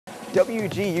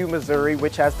WGU Missouri,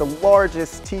 which has the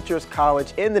largest teachers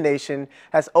college in the nation,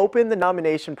 has opened the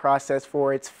nomination process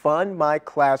for its Fund My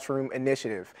Classroom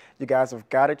initiative. You guys have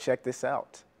got to check this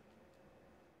out.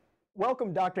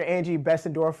 Welcome, Dr. Angie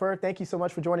Bessendorfer. Thank you so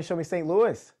much for joining Show Me St.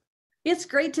 Louis. It's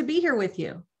great to be here with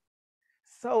you.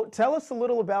 So tell us a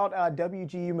little about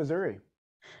WGU Missouri.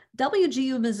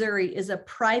 WGU Missouri is a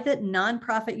private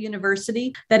nonprofit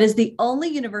university that is the only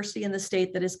university in the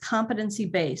state that is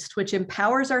competency-based, which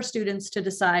empowers our students to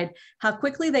decide how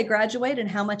quickly they graduate and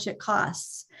how much it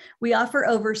costs. We offer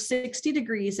over 60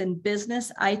 degrees in business,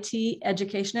 IT,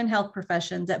 education, and health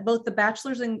professions at both the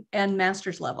bachelor's and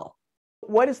master's level.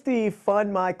 What is the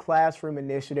Fund My Classroom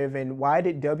initiative, and why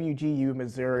did WGU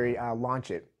Missouri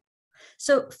launch it?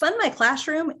 So Fund My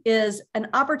Classroom is an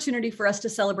opportunity for us to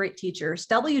celebrate teachers.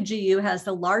 WGU has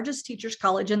the largest teachers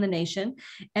college in the nation,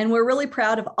 and we're really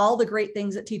proud of all the great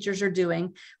things that teachers are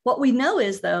doing. What we know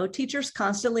is, though, teachers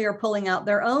constantly are pulling out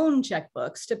their own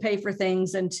checkbooks to pay for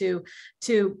things and to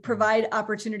provide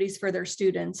opportunities for their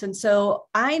students. And so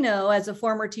I know as a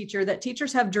former teacher that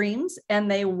teachers have dreams and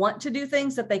they want to do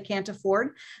things that they can't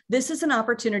afford. This is an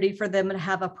opportunity for them to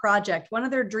have a project, one of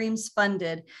their dreams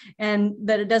funded, and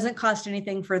that it doesn't cost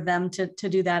anything for them to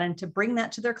do that and to bring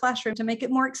that to their classroom to make it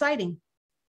more exciting.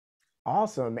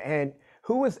 Awesome. And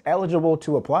who is eligible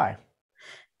to apply?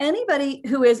 Anybody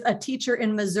who is a teacher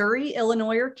in Missouri,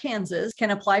 Illinois, or Kansas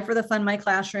can apply for the Fund My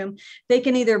Classroom. They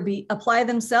can either apply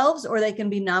themselves or they can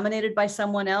be nominated by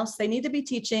someone else. They need to be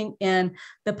teaching in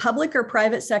the public or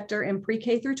private sector in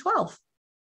pre-K through 12.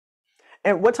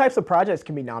 And what types of projects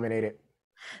can be nominated?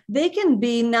 They can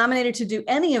be nominated to do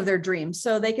any of their dreams.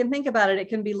 So they can think about it. It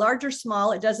can be large or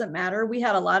small. It doesn't matter. We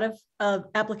had a lot of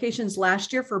applications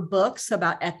last year for books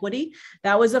about equity.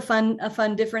 That was a fun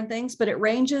different things, but it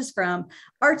ranges from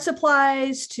art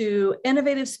supplies to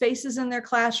innovative spaces in their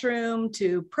classroom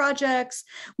to projects.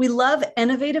 We love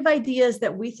innovative ideas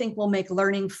that we think will make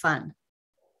learning fun.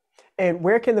 And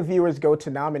where can the viewers go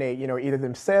to nominate, either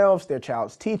themselves, their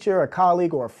child's teacher, a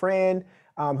colleague, or a friend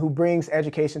who brings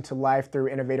education to life through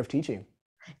innovative teaching?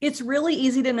 It's really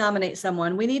easy to nominate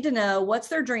someone. We need to know what's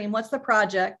their dream, what's the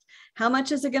project, how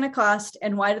much is it going to cost,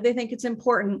 and why do they think it's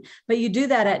important. But you do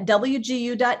that at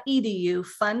wgu.edu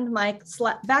Fund My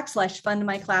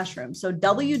Classroom. So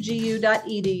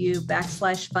wgu.edu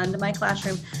Fund My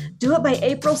Classroom. Do it by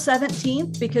April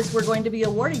 17th because we're going to be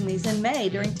awarding these in May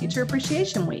during Teacher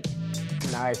Appreciation Week.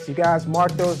 Nice. You guys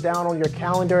mark those down on your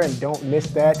calendar and don't miss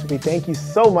that. We thank you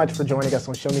so much for joining us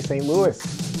on Show Me St. Louis.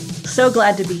 So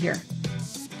glad to be here.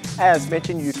 As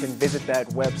mentioned, you can visit that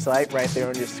website right there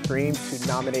on your screen to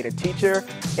nominate a teacher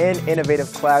and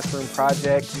innovative classroom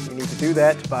project. You need to do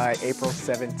that by April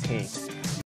 17th.